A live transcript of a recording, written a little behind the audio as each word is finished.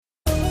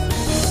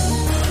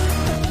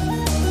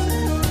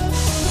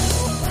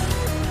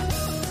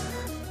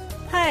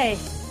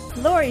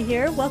Lori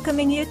here,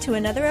 welcoming you to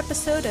another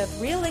episode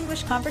of Real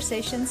English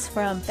Conversations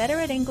from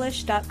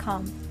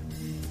betteratenglish.com.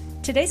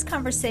 Today's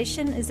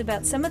conversation is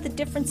about some of the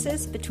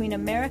differences between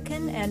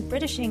American and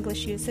British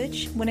English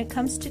usage when it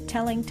comes to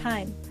telling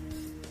time.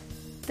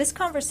 This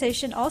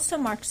conversation also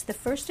marks the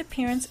first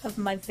appearance of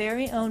my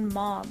very own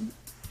mom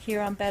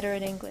here on Better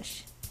at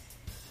English.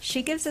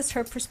 She gives us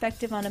her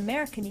perspective on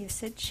American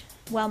usage,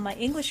 while my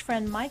English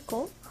friend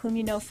Michael, whom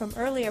you know from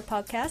earlier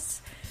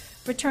podcasts,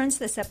 returns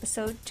this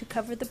episode to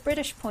cover the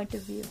British point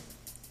of view.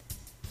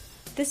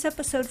 This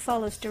episode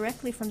follows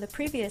directly from the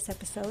previous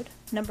episode,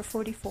 number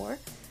 44,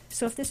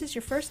 so if this is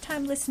your first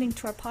time listening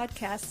to our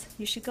podcast,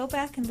 you should go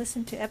back and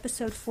listen to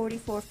episode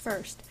 44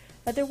 first,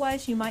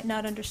 otherwise you might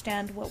not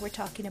understand what we're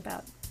talking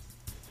about.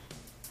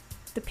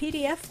 The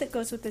PDF that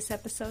goes with this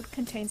episode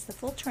contains the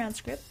full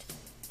transcript,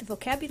 the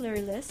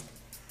vocabulary list,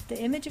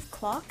 the image of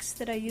clocks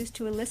that I used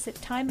to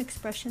elicit time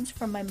expressions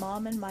from my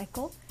mom and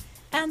Michael,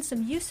 and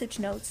some usage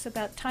notes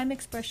about time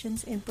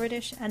expressions in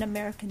British and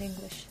American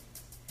English.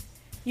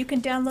 You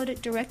can download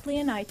it directly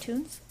in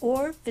iTunes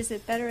or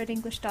visit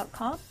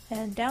betteratenglish.com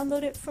and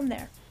download it from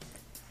there.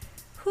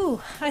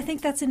 Whew, I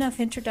think that's enough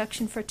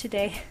introduction for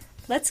today.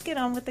 Let's get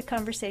on with the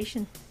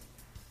conversation.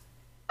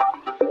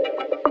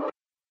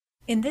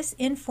 In this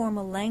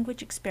informal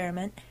language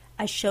experiment,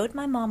 I showed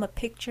my mom a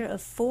picture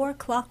of 4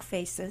 clock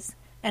faces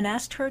and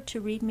asked her to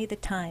read me the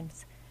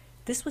times.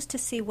 This was to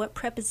see what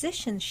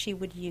prepositions she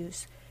would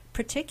use,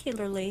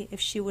 particularly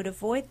if she would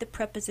avoid the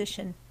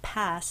preposition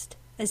past,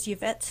 as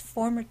Yvette's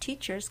former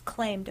teachers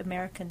claimed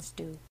Americans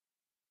do.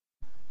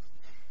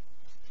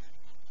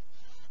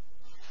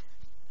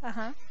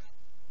 Uh-huh.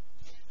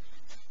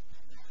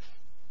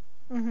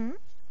 Mm-hmm.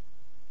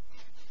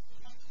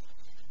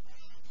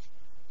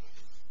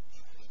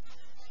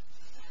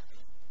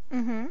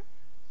 Mm-hmm.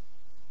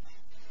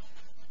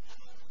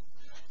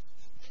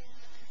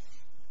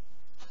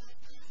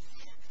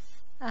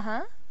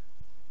 Uh-huh.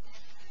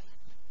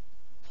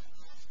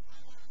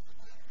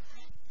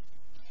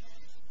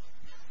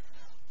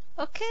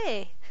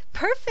 Okay,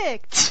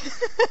 perfect.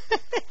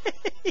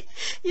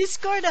 You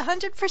scored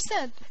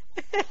 100%.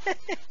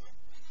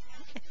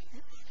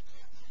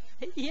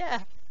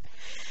 Yeah.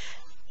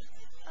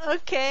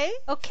 Okay.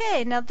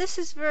 Now this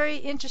is very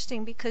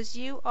interesting because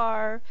you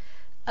are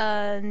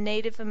a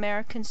Native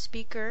American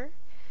speaker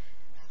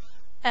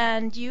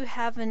and you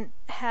haven't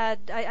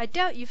had, I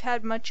doubt you've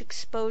had much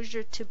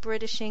exposure to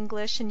British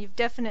English, and you've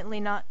definitely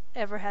not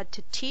ever had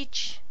to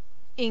teach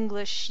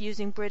English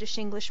using British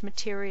English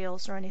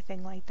materials or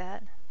anything like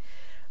that.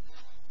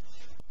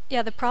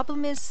 Yeah, the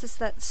problem is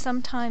that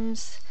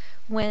sometimes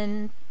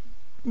when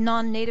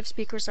non-native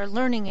speakers are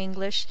learning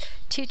English,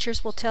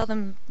 teachers will tell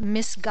them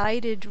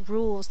misguided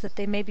rules that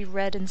they maybe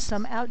read in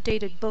some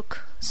outdated book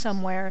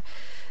somewhere,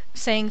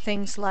 saying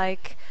things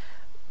like,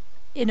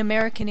 in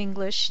American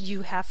English,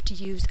 you have to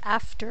use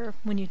after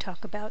when you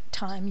talk about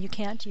time. You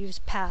can't use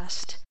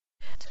past.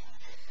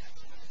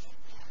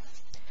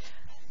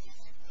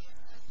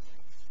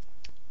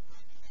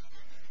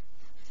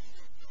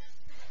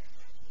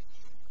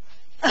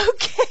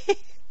 Okay.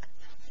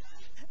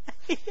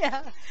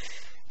 Yeah.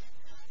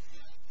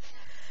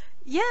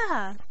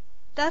 Yeah.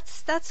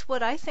 That's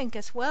what I think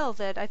as well,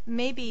 that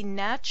maybe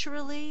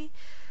naturally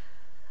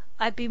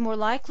I'd be more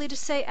likely to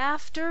say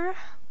after,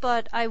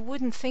 but I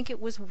wouldn't think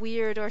it was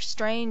weird or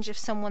strange if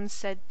someone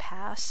said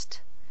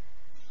past.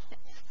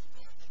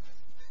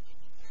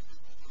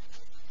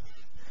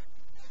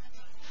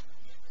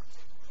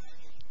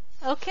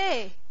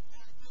 Okay.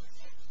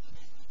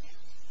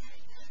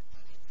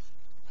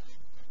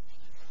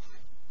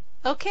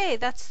 Okay,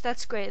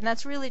 that's great. And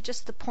that's really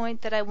just the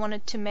point that I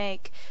wanted to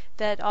make,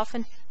 that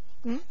often.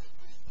 Hmm?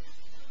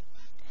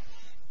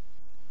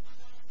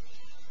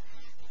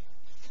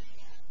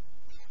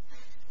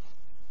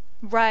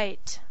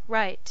 Right.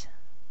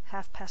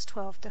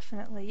 12:30,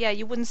 definitely. Yeah,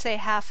 you wouldn't say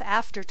half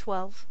after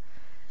 12.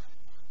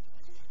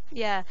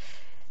 Yeah.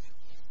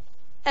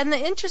 And the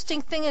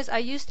interesting thing is I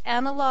used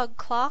analog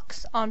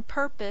clocks on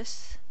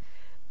purpose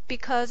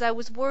because I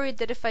was worried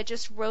that if I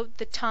just wrote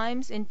the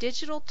times in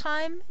digital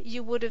time,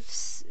 you would have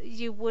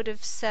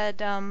said,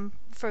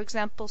 for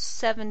example,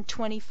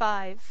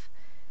 7:25.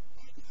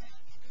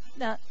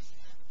 Now,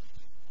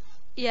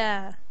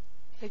 yeah,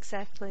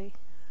 exactly.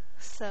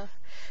 So,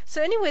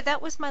 so anyway,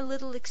 that was my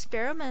little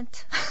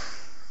experiment.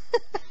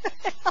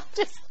 I'll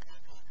just...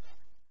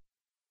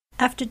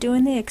 After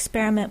doing the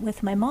experiment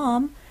with my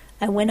mom,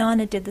 I went on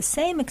and did the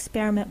same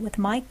experiment with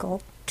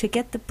Michael to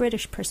get the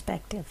British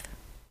perspective.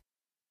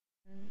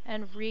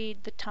 And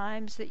read the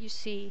times that you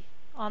see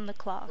on the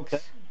clocks. Okay.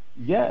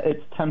 Yeah,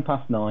 it's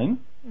 9:10.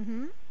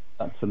 Mm-hmm.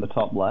 That's in the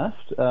top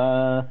left.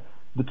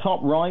 The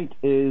top right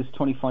is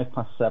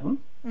 7:25.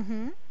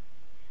 Mm-hmm.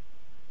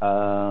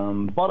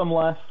 Bottom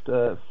left,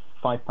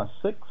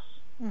 6:05.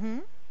 Mm-hmm.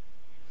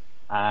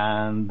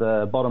 And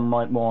the bottom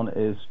right one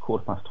is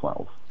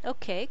 12:15.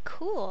 Okay,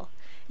 cool.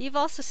 You've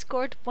also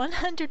scored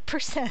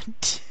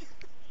 100%.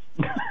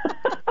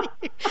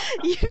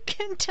 You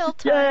can tell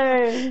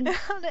Yay! time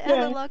on an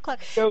analog clock.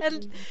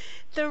 And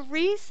the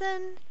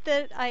reason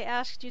that I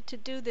asked you to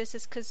do this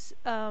is because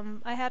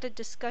I had a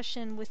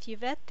discussion with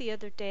Yvette the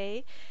other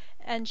day,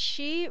 and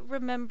she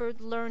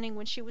remembered learning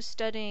when she was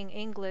studying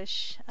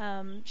English.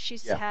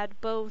 She's Yeah. had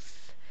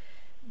both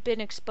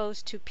been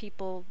exposed to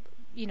people,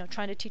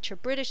 trying to teach her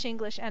British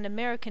English and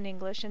American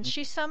English, and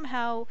she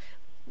somehow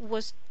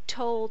was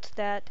told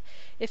that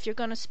if you're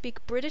going to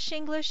speak British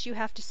English, you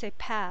have to say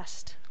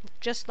past,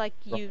 just like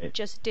you Right.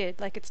 just did,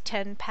 like it's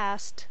 10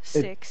 past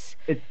 6.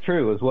 It's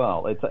true as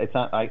well.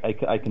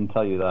 I can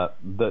tell you that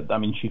I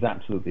mean she's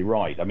absolutely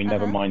right. I mean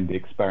never mind the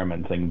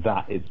experimenting.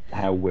 That is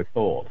how we're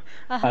taught.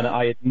 And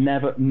I had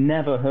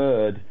never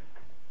heard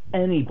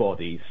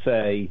anybody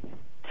say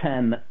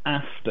 10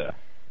 after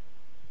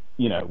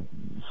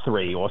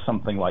 3 or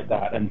something like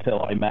that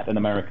until I met an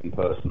American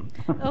person.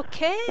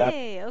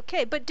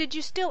 Okay. But did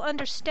you still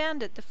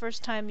understand it the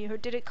first time you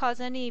heard? Did it cause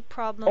any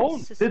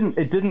problems?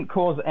 It didn't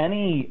cause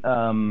any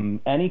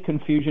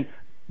confusion.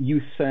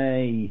 You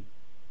say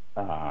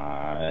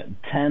 10,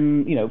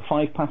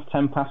 5 past,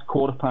 10 past,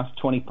 quarter past,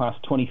 20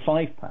 past,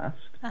 25 past,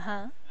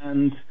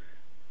 and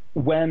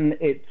when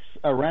it's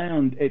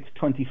around, it's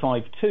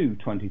 25 to,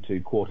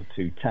 22, quarter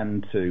to,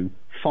 10 to,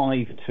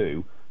 5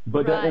 to.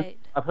 But right.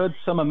 I've heard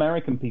some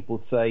American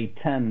people say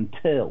 10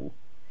 till.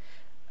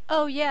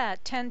 Oh yeah,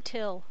 10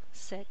 till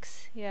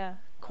 6. Yeah,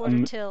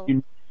 quarter till.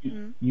 You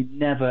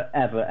never,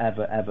 ever,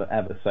 ever, ever,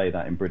 ever say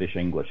that in British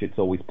English. It's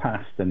always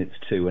past and it's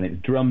to, and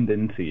it's drummed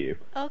into you.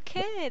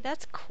 Okay,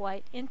 that's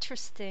quite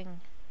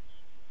interesting.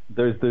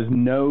 There's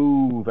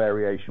no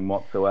variation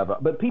whatsoever.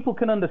 But people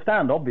can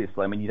understand,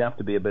 obviously. I mean, you'd have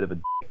to be a bit of a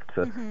dick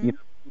to,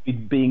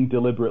 being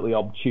deliberately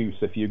obtuse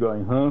if you're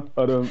going,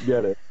 I don't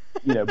get it.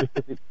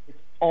 Because it's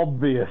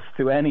obvious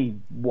to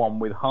anyone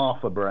with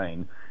half a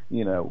brain,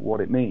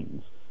 what it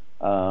means.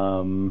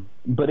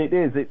 But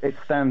it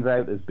stands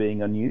out as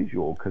being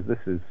unusual because this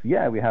is,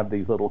 we have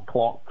these little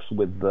clocks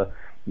with the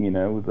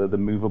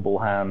movable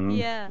hands.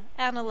 Yeah,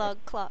 analog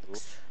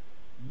clocks.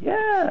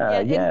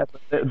 Yeah.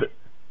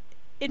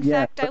 In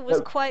fact, I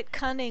was quite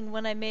cunning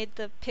when I made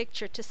the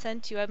picture to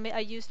send to you. I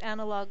used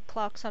analog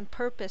clocks on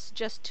purpose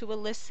just to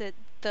elicit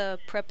the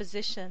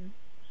preposition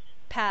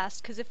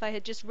past, because if I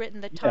had just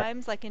written the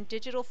times like in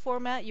digital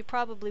format, you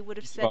probably would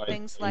have said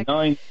things like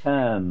 9,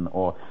 10,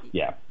 or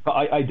but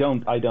I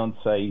don't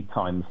say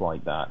times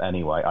like that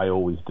anyway. I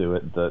always do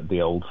it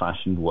the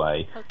old-fashioned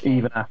way,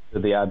 even after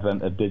the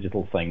advent of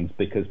digital things,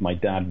 because my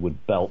dad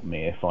would belt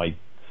me if I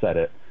said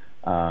it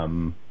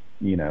the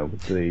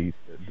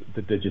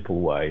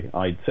digital way.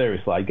 I'd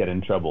get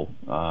in trouble,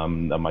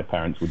 and my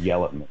parents would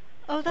yell at me.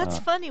 Oh, that's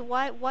funny.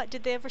 Why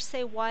did they ever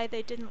say why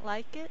they didn't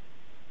like it?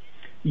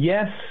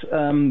 Yes,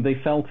 they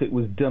felt it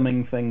was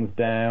dumbing things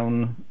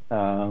down,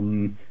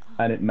 and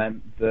it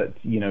meant that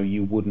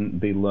you wouldn't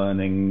be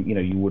learning,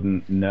 you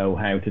wouldn't know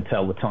how to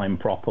tell the time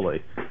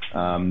properly,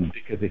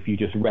 because if you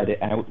just read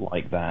it out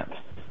like that,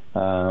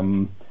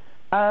 and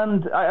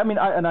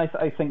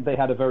I think they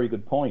had a very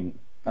good point,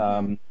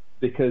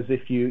 because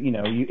if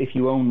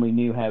you only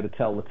knew how to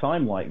tell the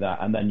time like that,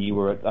 and then you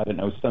were at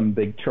some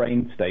big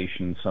train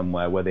station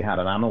somewhere where they had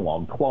an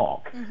analog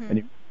clock,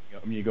 and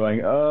you're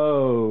going,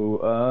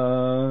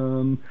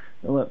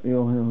 let me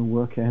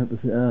work out this.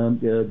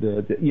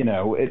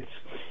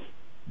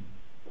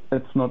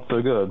 It's not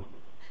so good.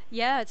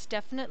 Yeah, it's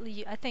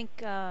definitely. I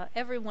think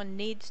everyone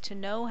needs to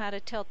know how to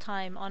tell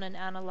time on an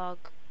analog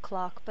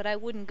clock, but I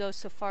wouldn't go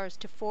so far as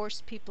to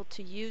force people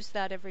to use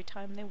that every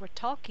time they were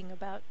talking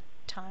about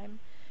time,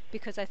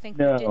 because I think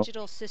the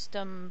digital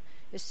system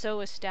is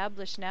so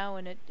established now,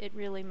 and it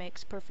really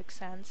makes perfect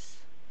sense.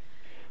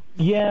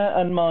 Yeah,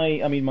 and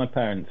my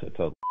parents are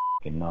total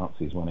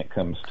Nazis when it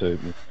comes to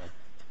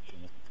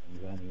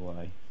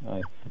anyway.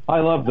 I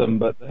love them,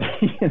 but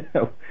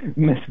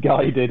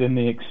misguided in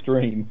the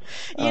extreme.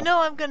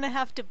 I'm going to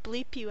have to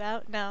bleep you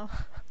out now.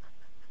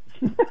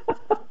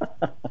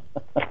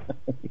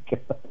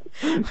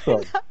 We're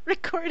not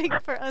recording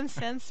for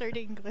Uncensored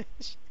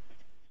English.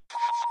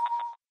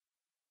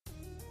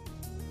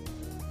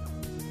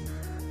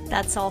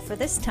 That's all for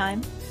this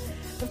time.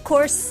 Of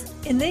course,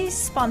 in these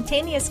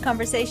spontaneous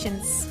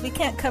conversations, we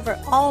can't cover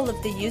all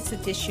of the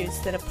usage issues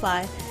that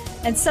apply,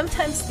 and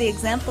sometimes the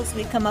examples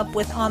we come up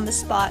with on the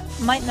spot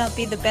might not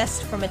be the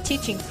best from a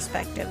teaching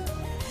perspective.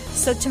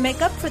 So to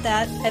make up for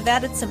that, I've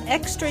added some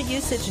extra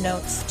usage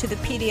notes to the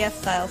PDF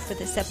file for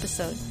this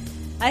episode.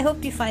 I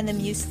hope you find them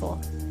useful.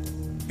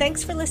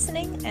 Thanks for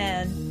listening,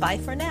 and bye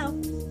for now.